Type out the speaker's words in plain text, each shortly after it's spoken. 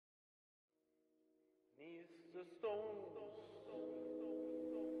the stone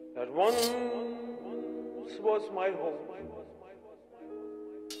that once was my home.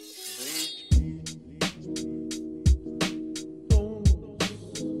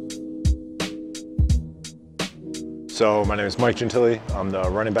 So my name is Mike Gentili. I'm the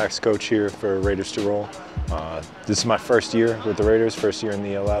running backs coach here for Raiders Tirol. This is my first year with the Raiders, first year in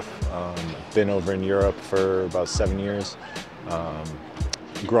the ELF. Been over in Europe for about 7 years.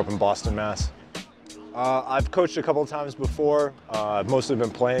 Grew up in Boston, Mass. I've coached a couple of times before. I've mostly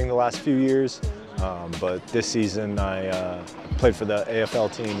been playing the last few years, but this season I played for the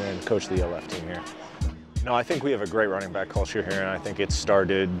AFL team and coached the ELF team here. No, I think we have a great running back culture here, and I think it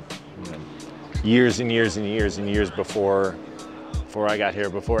started years and years and years and years before I got here,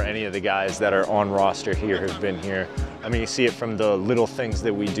 before any of the guys that are on roster here have been here. I mean, you see it from the little things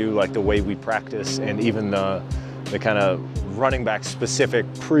that we do, like the way we practice, and even the kind of running back specific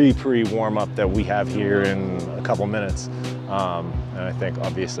pre-warm-up that we have here in a couple minutes. And I think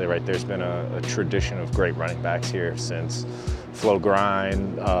obviously, right, there's been a tradition of great running backs here since Flo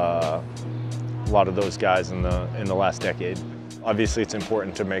Grein, a lot of those guys in the last decade. Obviously, it's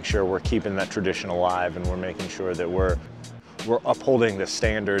important to make sure we're keeping that tradition alive, and we're making sure that we're upholding the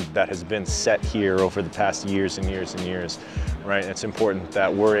standard that has been set here over the past years and years and years, right? It's important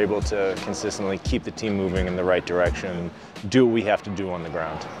that we're able to consistently keep the team moving in the right direction, do what we have to do on the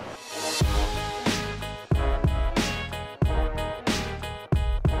ground.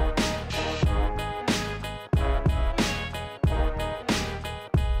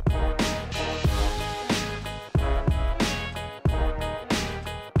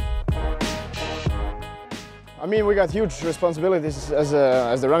 I mean, we got huge responsibilities as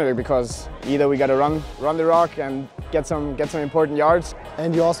the running back, because either we got to run the rock and get some important yards,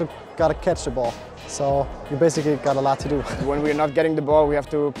 and you also got to catch the ball. So you basically got a lot to do. When we're not getting the ball, we have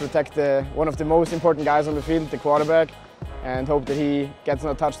to protect one of the most important guys on the field, the quarterback, and hope that he gets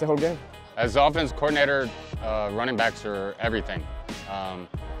no touch the whole game. As the offense coordinator, running backs are everything.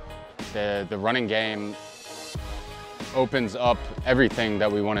 The running game opens up everything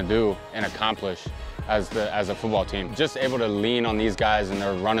that we want to do and accomplish as a football team. Just able to lean on these guys, and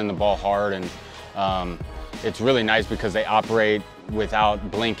they're running the ball hard, and it's really nice because they operate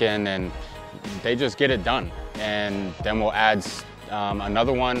without blinking, and they just get it done. And then we'll add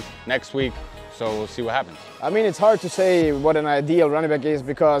another one next week, so we'll see what happens. I mean, it's hard to say what an ideal running back is,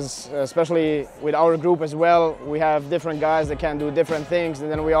 because especially with our group as well, we have different guys that can do different things, and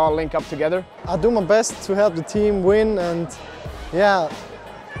then we all link up together. I do my best to help the team win, and yeah,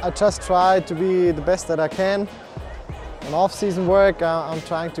 I just try to be the best that I can. On off-season work, I'm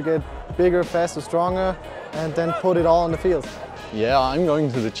trying to get bigger, faster, stronger, and then put it all on the field. Yeah, I'm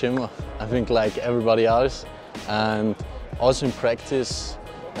going to the gym, I think, like everybody else, and also in practice,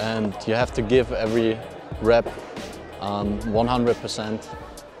 and you have to give every rep 100%.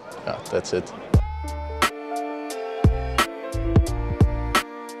 Yeah, that's it.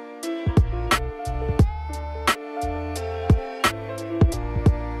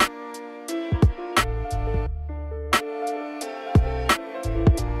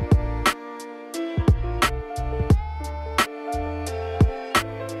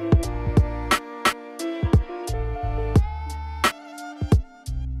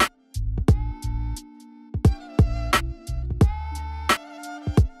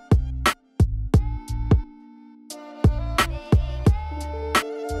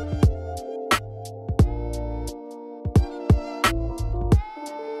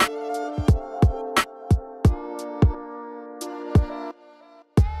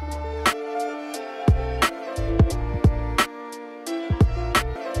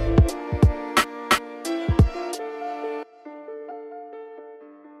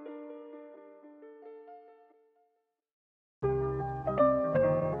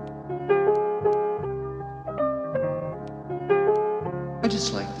 I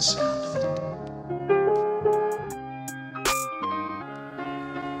just like the sound of it.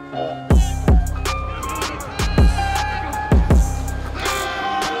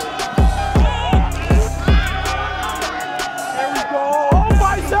 There we go. Oh,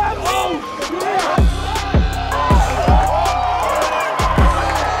 bicep! Oh, yeah!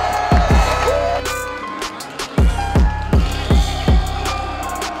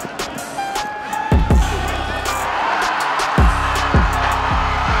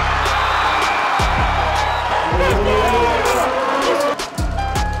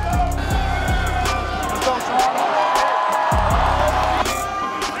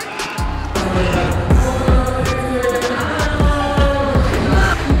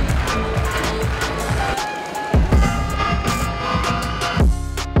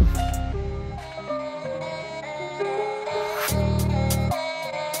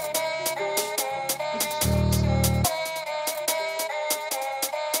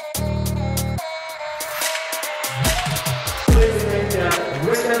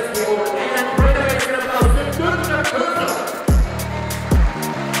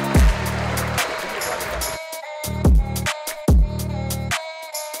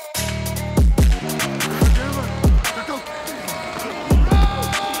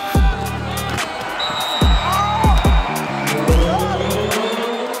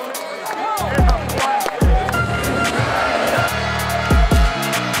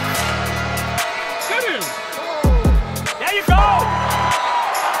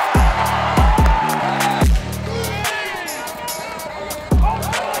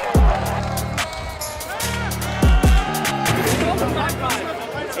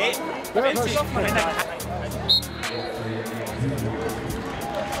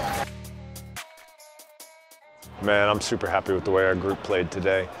 Man, I'm super happy with the way our group played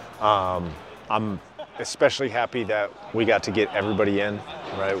today. I'm especially happy that we got to get everybody in,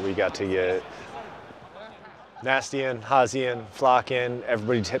 right? We got to get Nasty in, Hazi in, Flock in.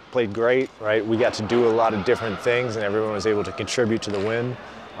 Everybody played great, right? We got to do a lot of different things and everyone was able to contribute to the win.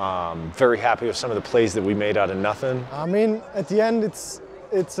 Very happy with some of the plays that we made out of nothing. I mean, at the end,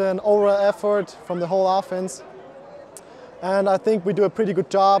 it's an overall effort from the whole offense. And I think we do a pretty good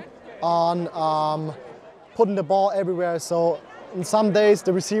job on putting the ball everywhere. So in some days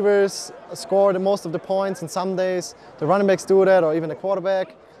the receivers score the most of the points, and some days the running backs do that, or even the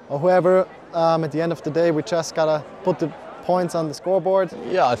quarterback or whoever. At the end of the day, we just gotta put the points on the scoreboard.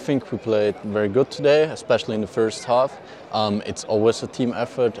 Yeah, I think we played very good today, especially in the first half. It's always a team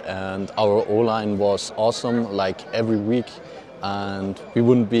effort, and our O-line was awesome, like every week, and we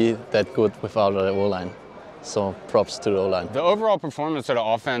wouldn't be that good without our O-line. So props to the O-line. The overall performance of the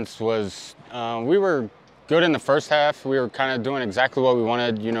offense was, we were good in the first half. We were kind of doing exactly what we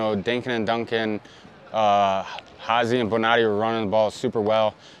wanted. You know, Dinkin and Duncan, Hazi and Bonatti were running the ball super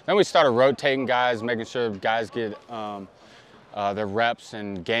well. Then we started rotating guys, making sure guys get their reps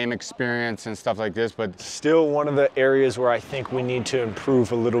and game experience and stuff like this. But still, one of the areas where I think we need to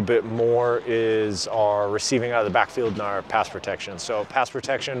improve a little bit more is our receiving out of the backfield and our pass protection. So pass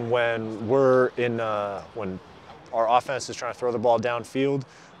protection, when we're in, when our offense is trying to throw the ball downfield,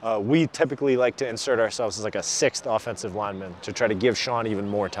 we typically like to insert ourselves as like a sixth offensive lineman to try to give Sean even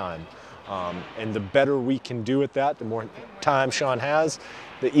more time. And the better we can do at that, the more time Sean has,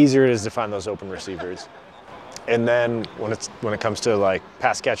 the easier it is to find those open receivers. And then when it comes to like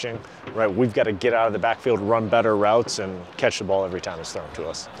pass catching, right, we've got to get out of the backfield, run better routes, and catch the ball every time it's thrown to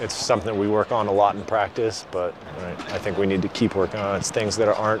us. It's something we work on a lot in practice, but right, I think we need to keep working on it. It's things that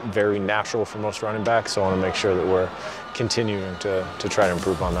aren't very natural for most running backs, so I want to make sure that we're continuing to try to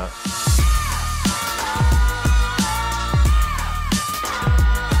improve on that.